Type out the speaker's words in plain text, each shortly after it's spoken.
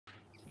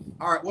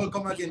All right,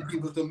 welcome again,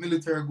 people, to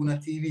Military Guna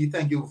TV.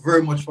 Thank you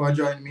very much for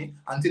joining me.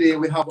 And today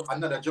we have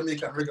another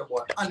Jamaican reggae boy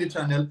on the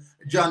channel,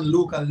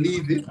 Luca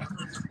Levee,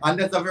 and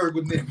that's a very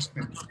good name.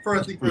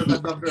 First thing first,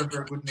 that's a very,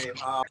 very good name.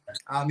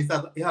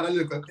 He had a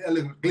little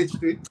glitch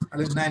to it, a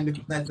little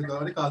nice ago.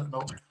 What they call it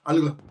now? A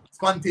little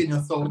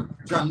spontaneous sound,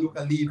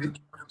 Luca Levee.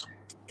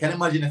 Can you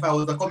imagine if I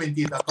was a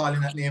commentator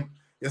calling that name?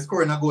 You're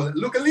scoring a goal,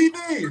 Luca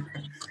Levee,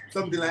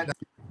 something like that.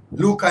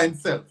 Luca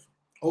himself.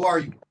 How are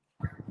you?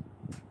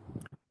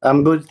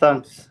 I'm good,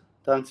 thanks.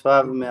 Thanks for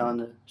having me on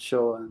the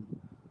show, and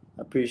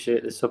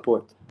appreciate the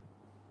support.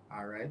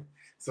 All right.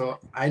 So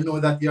I know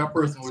that you're a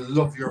person who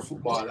loves your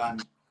football.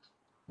 And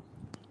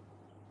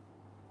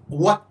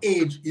what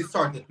age you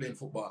started playing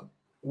football?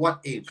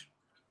 What age?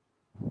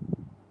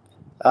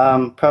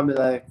 Probably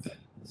like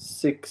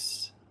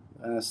 6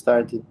 when I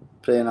started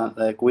playing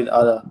with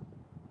other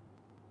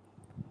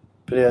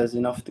players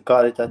enough to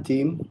call it a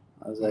team.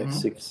 I was like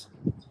 6.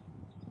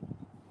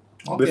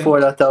 Okay. Before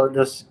that, I would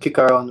just kick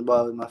around the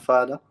ball with my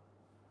father.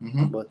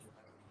 But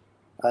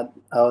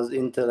I was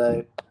into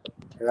like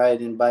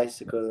riding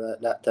bicycle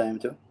at that time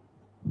too.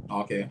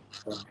 Okay.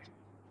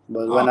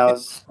 But when I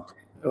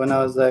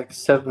was like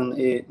 7,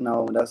 8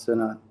 now, that's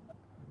when I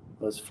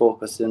was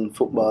focusing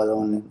football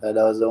only. That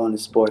was the only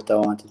sport I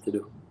wanted to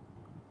do.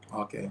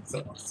 Okay.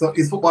 So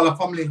is football a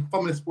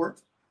family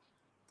sport?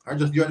 Or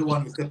just you're the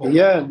one who step up?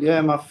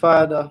 Yeah, my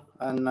father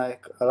and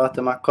like a lot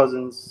of my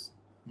cousins.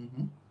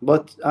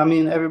 But I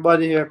mean,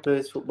 everybody here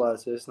plays football,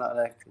 so it's not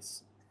like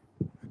it's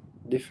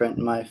different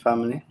in my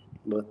family.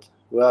 But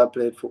we all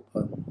played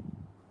football.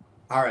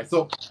 All right,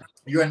 so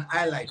you're an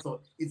highlight.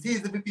 So it's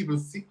easy for people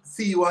to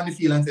see you on the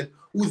field and say,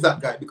 "Who's that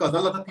guy?" Because a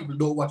lot of people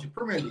don't watch the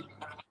Premier League.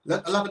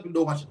 A lot of people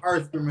don't watch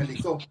Irish Premier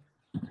League. So,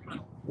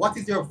 what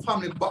is your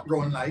family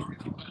background like,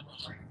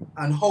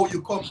 and how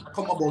you come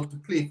about to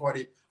play for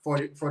the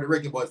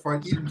Reggae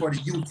Boyz, even for the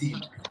youth team?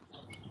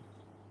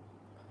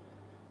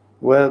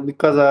 Well,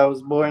 because I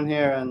was born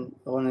here and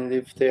only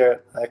lived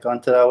here like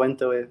until I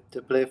went away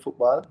to play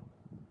football.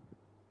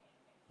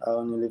 I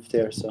only lived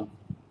here, so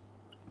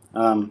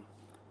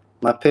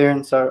my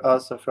parents are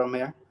also from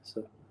here.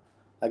 So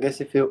I guess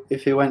if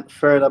you went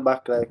further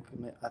back, like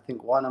I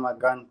think one of my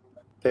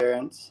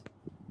grandparents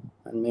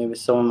and maybe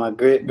some of my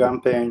great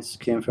grandparents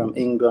came from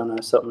England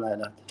or something like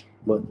that.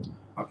 But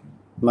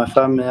my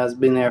family has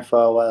been here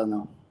for a while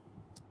now.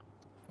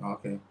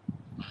 Okay.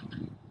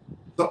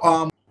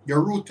 So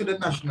your route to the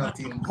national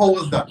team, how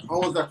was that? How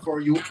was that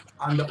for you?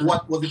 And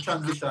what was the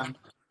transition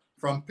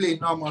from playing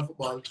normal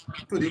football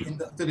to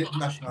the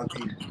national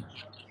team?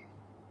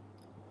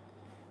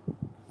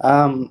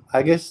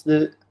 I guess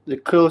the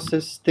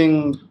closest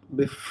thing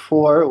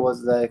before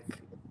was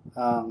like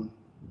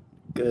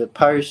the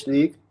parish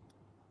league.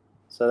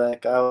 So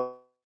like I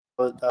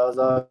was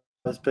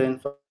always playing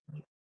for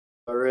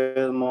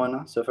Real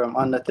Mona. So from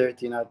under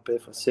 13 I'd play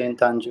for St.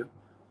 Andrew,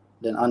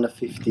 then under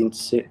 15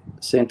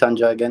 St.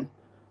 Andrew again.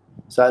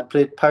 So I'd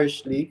played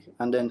parish league,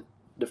 and then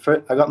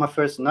I got my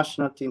first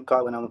national team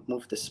card when I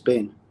moved to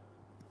Spain.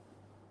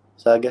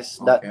 So I guess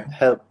that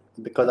helped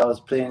because I was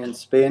playing in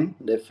Spain.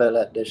 They felt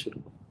like they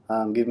should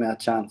give me a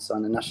chance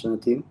on the national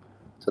team.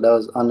 So that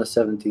was under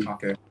 17.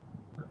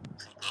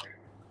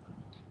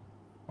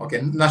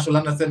 Okay, national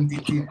under 17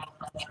 team.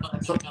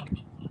 So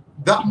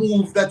that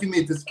move that you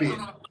made to Spain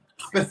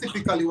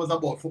specifically was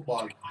about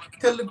football.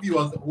 Tell the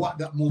viewers what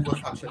that move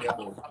was actually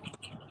about.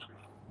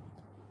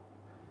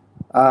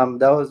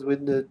 That was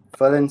with the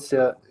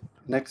Valencia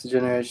Next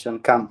Generation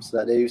camps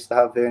that they used to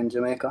have here in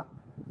Jamaica.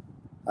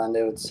 And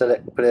they would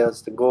select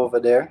players to go over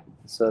there.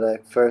 So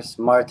like first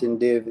Martin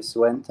Davis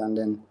went, and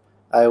then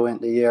I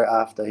went the year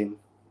after him.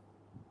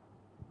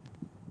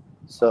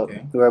 So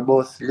we were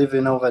both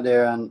living over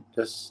there and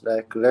just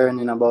like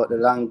learning about the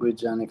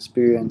language and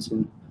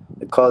experiencing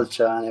the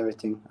culture and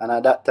everything. And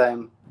at that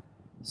time,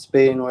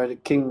 Spain were the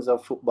kings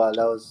of football.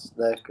 That was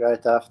like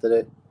right after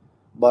the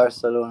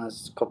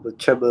Barcelona's couple of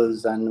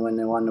trebles and when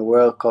they won the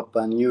World Cup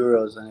and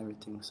Euros and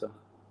everything. So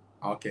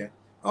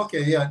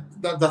yeah,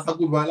 that's a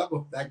good while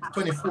ago, like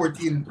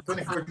 2014,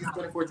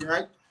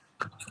 right?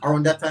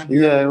 Around that time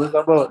period? Yeah, it was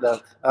about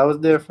that. I was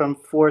there from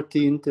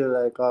 14 to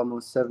like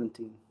almost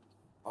 17.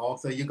 Oh,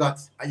 so you got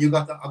a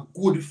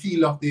good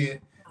feel of the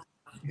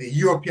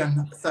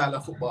European style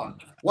of football.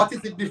 What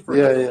is the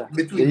difference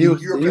between the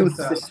European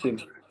style system?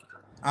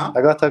 Huh?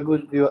 I got a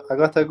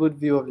good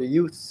view of the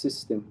youth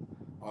system.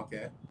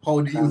 Okay.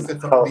 How the youth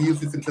set up? The youth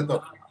system set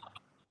up.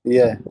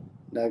 Yeah,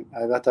 like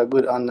I got a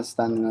good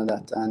understanding of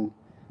that, and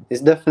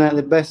it's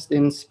definitely best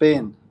in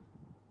Spain.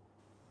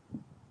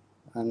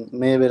 And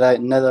maybe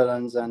like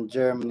Netherlands and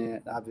Germany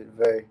have it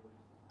very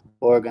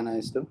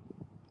organized too.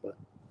 But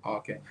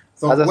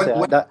so as I say,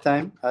 at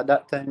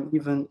that time,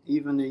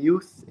 even the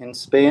youth in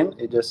Spain,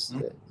 it just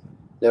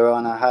they were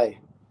on a high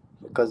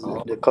because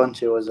the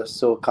country was just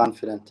so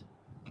confident.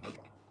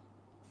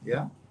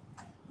 Yeah,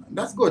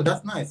 that's good.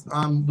 That's nice.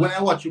 When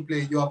I watch you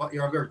play, you're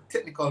a very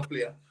technical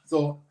player.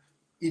 So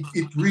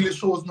it really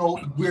shows now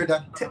where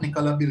that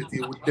technical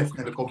ability would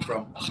definitely come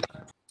from.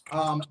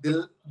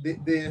 the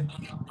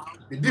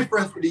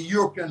difference with the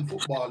European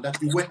football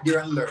that you went there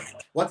and learned?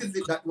 What is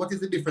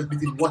the difference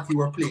between what you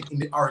were playing in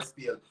the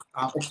RSPL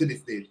up to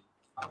this day?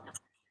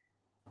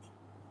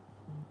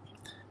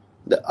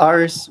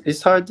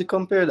 It's hard to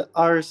compare the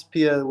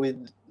RSPL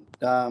with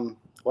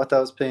what I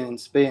was playing in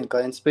Spain,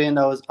 because in Spain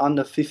I was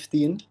under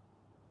 15.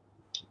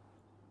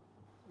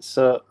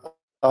 So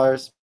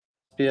RSPL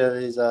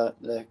is a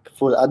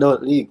full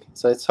adult league,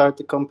 so it's hard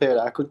to compare.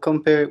 I could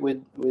compare it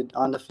with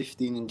under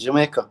 15 in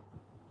Jamaica.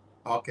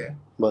 Okay.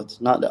 But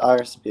not the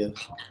RSPL.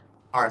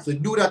 All right, so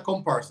do that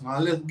comparison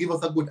and let's give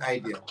us a good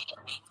idea.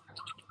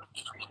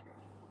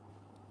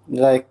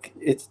 Like,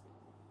 it's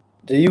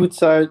the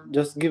youths are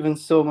just given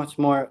so much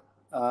more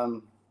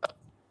time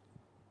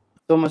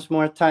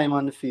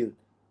on the field.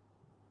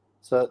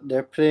 So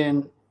they're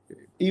playing,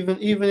 even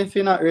if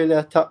you're not really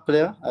a top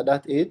player at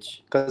that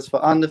age, because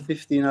for under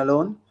 15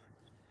 alone,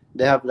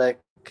 they have like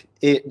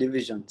 8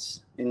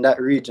 divisions in that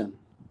region.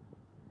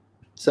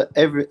 So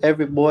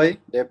every boy,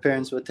 their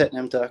parents will take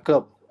them to a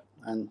club,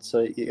 and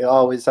so you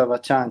always have a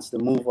chance to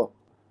move up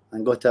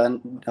and go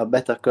to a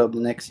better club the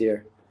next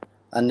year.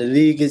 And the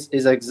league is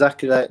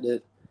exactly like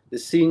the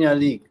senior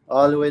league,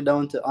 all the way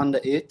down to under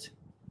 8.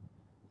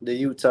 The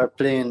youths are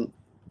playing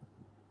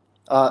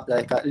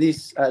like at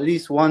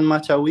least one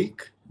match a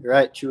week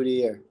right through the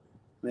year.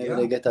 Maybe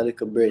they get a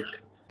little break.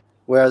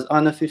 Whereas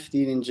under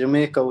 15 in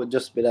Jamaica would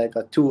just be like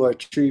a 2 or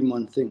 3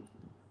 month thing.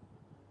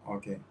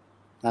 Okay.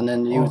 And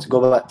then the youths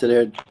go back to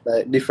their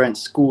like different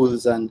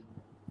schools and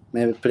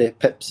maybe play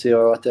Pepsi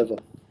or whatever.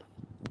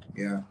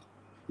 Yeah.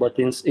 But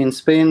in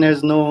Spain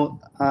there's no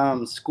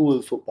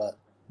school football.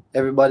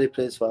 Everybody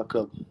plays for a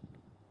club.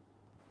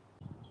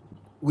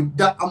 With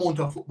that amount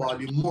of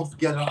football, you must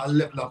get a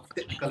level of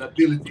technical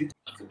ability.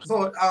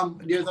 So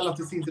there's a lot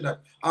to see into that.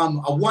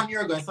 1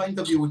 year ago, I saw an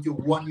interview with you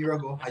 1 year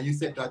ago, and you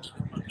said that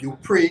your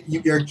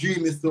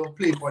dream is to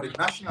play for the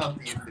national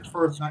team,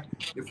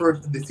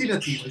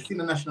 the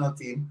senior national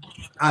team,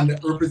 and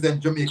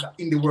represent Jamaica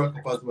in the World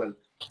Cup as well.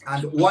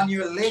 And 1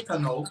 year later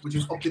now, which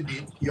is up to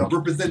date, you have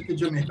represented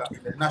Jamaica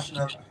in the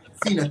national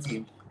senior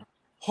team.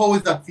 How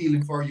is that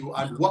feeling for you,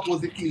 and what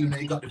was the feeling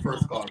when you got the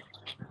first call?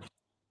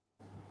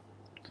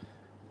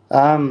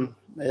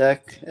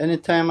 Like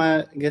anytime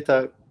I get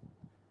a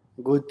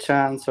good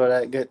chance or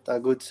I get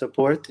a good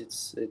support,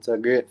 it's a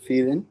great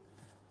feeling.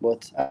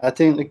 But I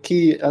think the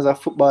key as a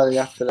footballer, you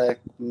have to like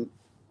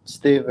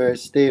stay very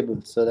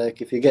stable. So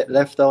like if you get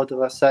left out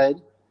of a side,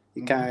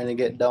 you can't really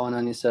get down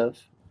on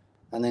yourself.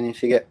 And then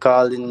if you get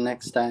called in the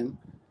next time,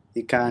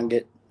 you can't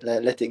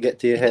let it get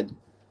to your head.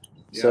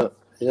 Yeah. So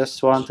I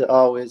just want to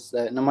always,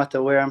 like, no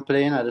matter where I'm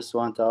playing, I just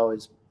want to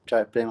always try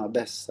to play my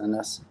best, and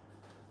that's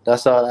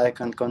all I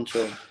can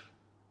control.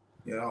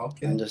 Yeah,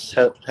 okay. And just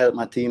help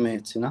my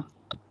teammates, you know.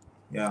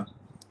 Yeah.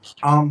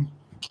 A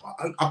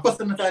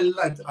question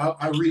that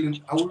I would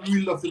really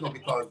love to know,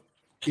 because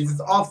it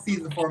is off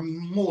season for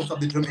most of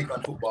the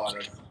Jamaican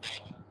footballers.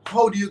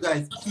 How do you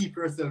guys keep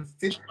yourself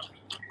fit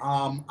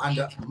and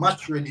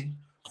match ready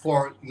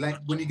for, like,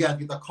 when you guys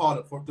get a call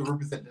up to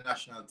represent the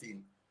national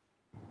team?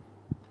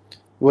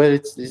 Well,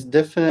 it's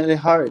definitely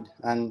hard,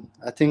 and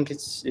I think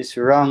it's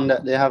wrong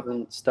that they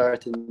haven't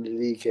started the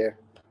league here.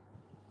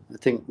 I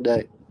think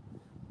that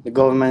the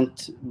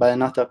government, by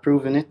not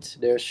approving it,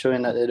 they're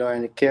showing that they don't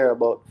really care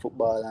about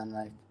football and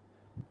like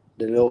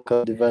the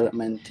local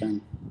development, and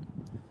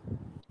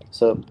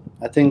so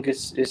I think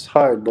it's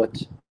hard.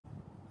 But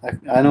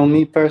I know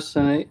me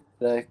personally,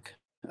 like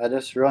I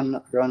just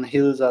run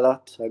hills a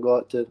lot. I go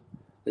out to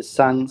the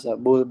sands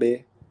at Bull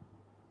Bay,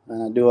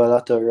 and I do a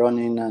lot of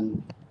running,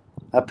 and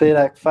I play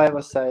like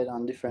 5-a-side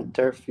on different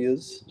turf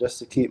fields just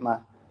to keep my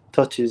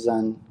touches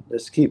and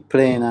just keep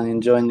playing and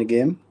enjoying the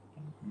game.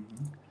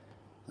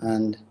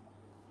 And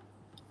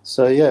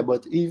so yeah,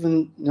 but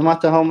even no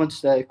matter how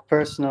much like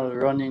personal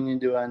running you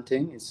do and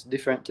thing, it's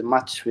different to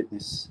match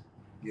fitness.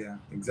 Yeah,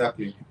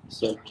 exactly.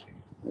 So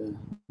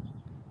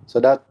so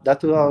that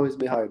will always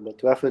be hard,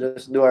 but we have to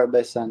just do our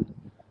best and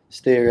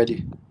stay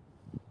ready.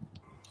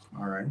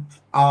 All right.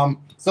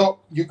 So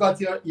you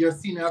got your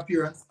senior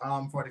appearance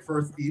for the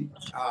first team.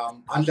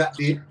 On that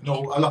day, you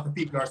know, a lot of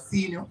people are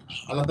seeing you.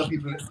 A lot of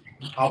people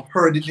have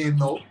heard the name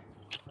now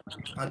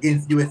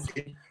against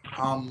USA.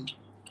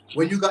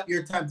 When you got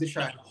your time to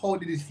shine, how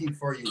did it feel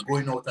for you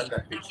going out on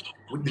that pitch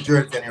with the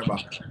jersey on your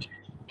back?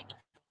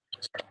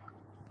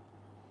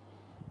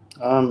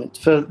 It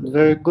felt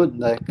very good.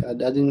 Like I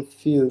didn't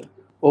feel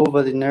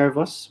overly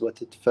nervous,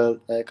 but it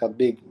felt like a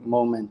big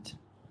moment.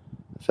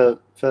 I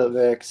felt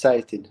very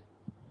excited,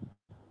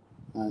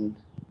 and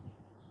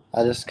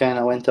I just kind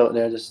of went out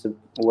there just to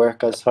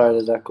work as hard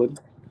as I could,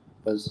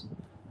 because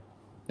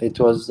it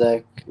was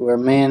like we're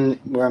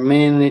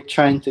mainly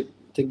trying to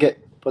get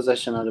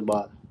possession of the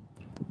ball.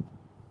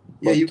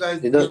 Yeah, you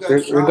guys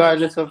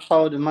regardless of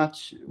how the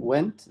match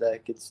went,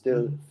 like it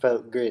still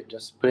felt great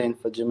just playing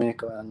for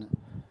Jamaica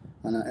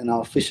and an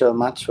official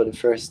match for the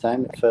first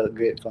time. It felt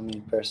great for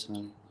me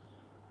personally.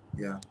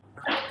 Yeah.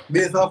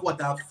 Based off what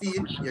I've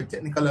seen, your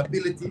technical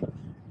ability,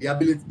 the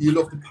ability you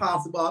love to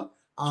pass the ball,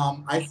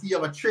 I see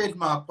you have a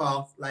trademark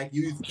pass, like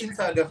you use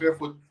inside of your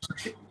foot,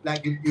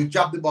 like you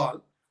jab the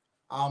ball.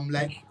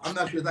 Like I'm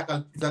not sure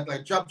it's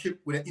like jab chip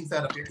with the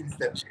inside of your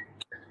instep.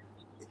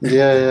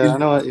 Yeah, is, I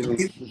know what you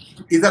mean.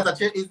 is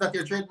that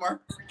your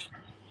trademark?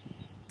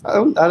 I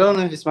don't know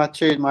if it's my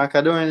trademark.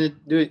 I don't really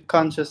do it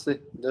consciously.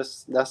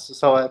 That's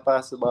just how I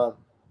pass the ball.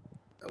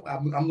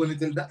 I'm going to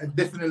tell that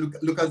definitely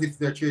look as if it's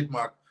their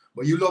trademark.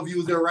 But you love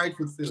use your right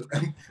foot still.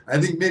 I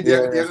think maybe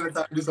Yeah, you're going to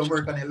start to do some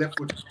work on your left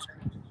foot.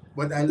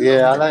 But I love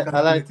yeah. the I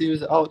technical like to ability.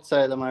 use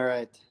outside of my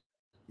right.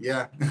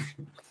 Yeah.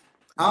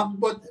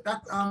 But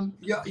that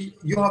yeah,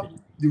 you have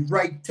the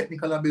right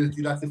technical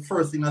ability. That's the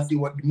first thing I see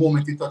what the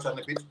moment you touch on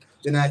the pitch.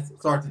 Then I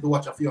started to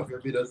watch a few of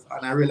your videos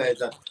and I realized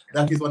that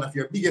that is one of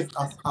your biggest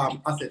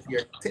assets,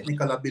 your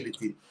technical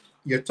ability,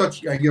 your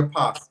touch, your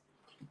pass,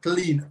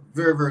 clean,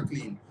 very very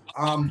clean.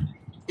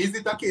 Is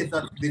it a case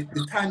that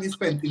the time you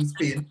spent in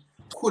Spain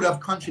could have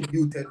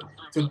contributed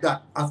to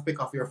that aspect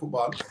of your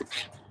football?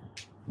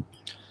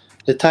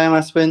 The time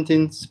I spent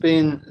in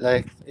Spain,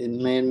 like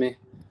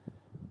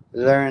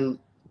learn.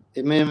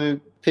 It made me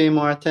pay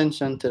more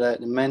attention to like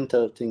the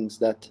mental things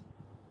that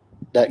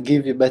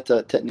give you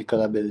better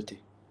technical ability.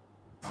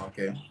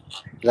 Okay,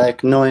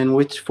 Like knowing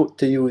which foot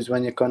to use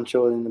when you're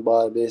controlling the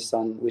ball based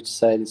on which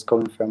side it's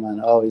coming from and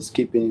always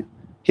keeping your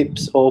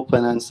hips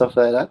open and stuff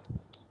like that.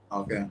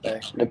 okay.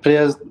 Like the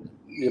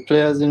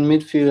players in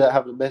midfield that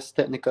have the best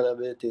technical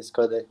abilities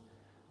because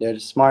they're the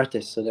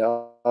smartest, so they're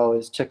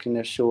always checking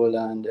their shoulder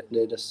and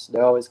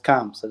they're always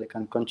calm, so they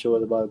can control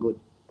the ball good.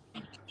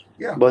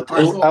 Yeah. But All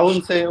right. I So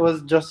wouldn't say it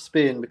was just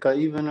Spain because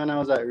even when I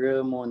was at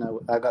Real Moon,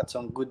 I got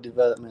some good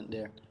development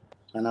there,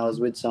 and I was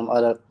with some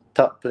other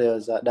top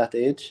players at that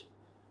age,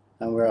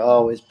 and we're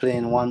always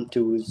playing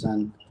 1-2s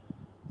and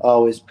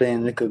always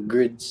playing little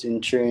grids in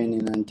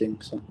training and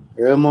things. So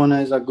Real Moon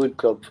is a good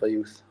club for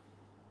youth.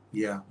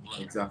 yeah,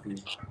 exactly.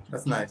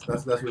 That's nice.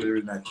 That's really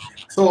really nice.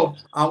 So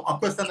a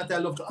question that I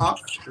love to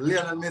ask: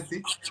 Lionel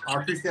Messi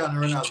or Cristiano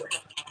Ronaldo?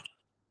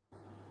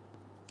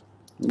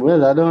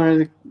 Well, I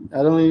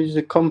don't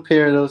usually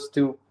compare those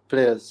two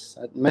players.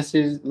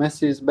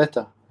 Messi is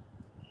better,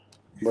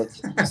 but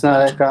it's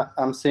not like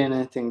I'm saying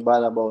anything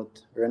bad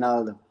about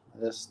Ronaldo.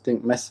 I just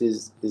think Messi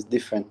is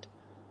different.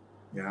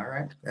 Yeah, all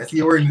right. I see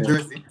you're wearing the Yeah.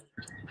 jersey.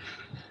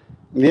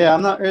 Yeah,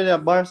 I'm not really a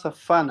Barca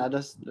fan. I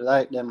just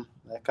like them.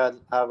 Like I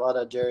have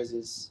other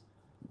jerseys.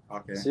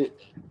 Okay. See,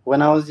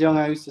 when I was young,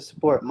 I used to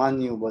support Man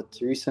U, but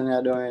recently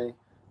I don't really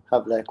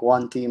have like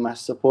one team I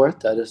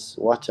support. I just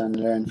watch and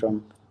learn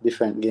from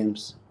different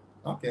games.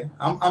 Okay.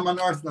 I'm an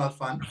Arsenal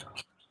fan,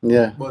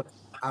 Yeah, but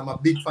I'm a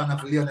big fan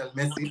of Lionel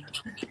Messi.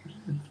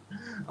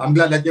 I'm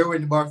glad that you're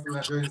wearing the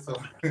Barcelona jersey, so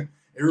it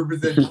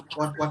represents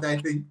what I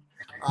think.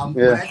 When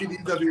yeah, I did the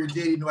interview with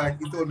JD White,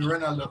 he told me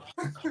Ronaldo.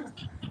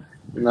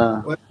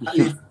 nah, Well, at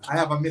least I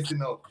have a Messi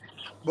now.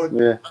 But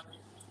yeah.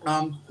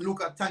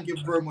 Luca, thank you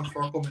very much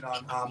for coming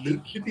on. The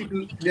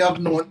people they have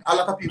known a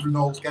lot of people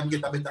now can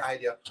get a better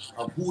idea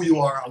of who you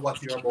are and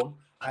what you're about.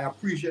 I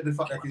appreciate the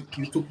fact that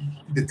you took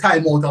the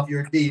time out of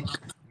your day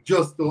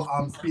just to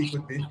speak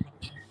with me.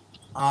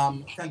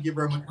 Thank you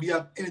very much. Do you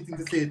have anything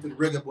to say to the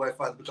Reggae Boy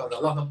fans because a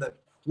lot of them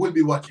will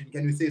be watching?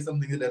 Can you say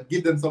something to them?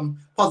 Give them some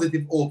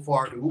positive hope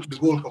for the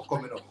Gold Cup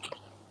coming up.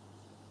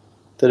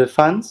 To the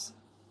fans,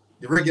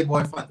 The Reggae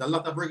Boy fans, a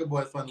lot of Reggae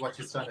Boy fans watch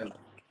this channel.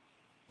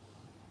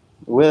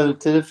 well,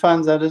 to the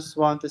fans, I just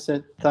want to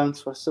say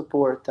thanks for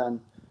support and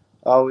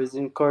always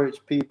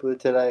encourage people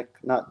to like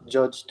not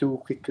judge too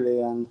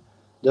quickly and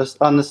just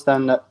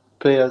understand that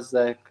players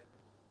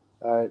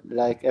are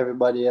like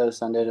everybody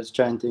else and they're just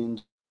trying to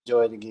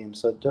enjoy the game.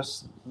 So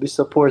just be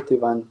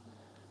supportive and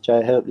try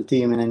to help the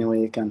team in any way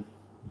you can.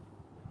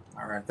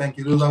 All right, thank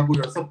you. Those are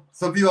good.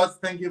 So viewers,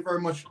 thank you very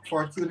much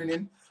for tuning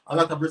in. A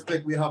lot of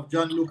respect. We have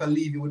Luca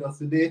Levee with us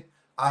today,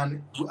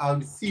 and I'll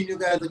be seeing you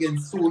guys again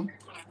soon.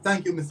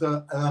 Thank you,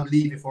 Mr.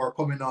 Levee, for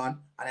coming on,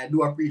 and I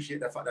do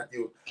appreciate the fact that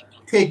you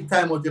take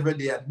time out every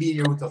day and being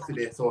here with us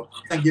today. So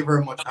thank you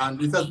very much. And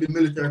this has been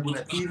Military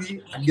Guna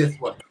TV, and guess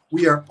what?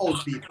 We are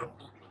out, people.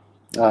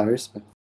 Ah, respect.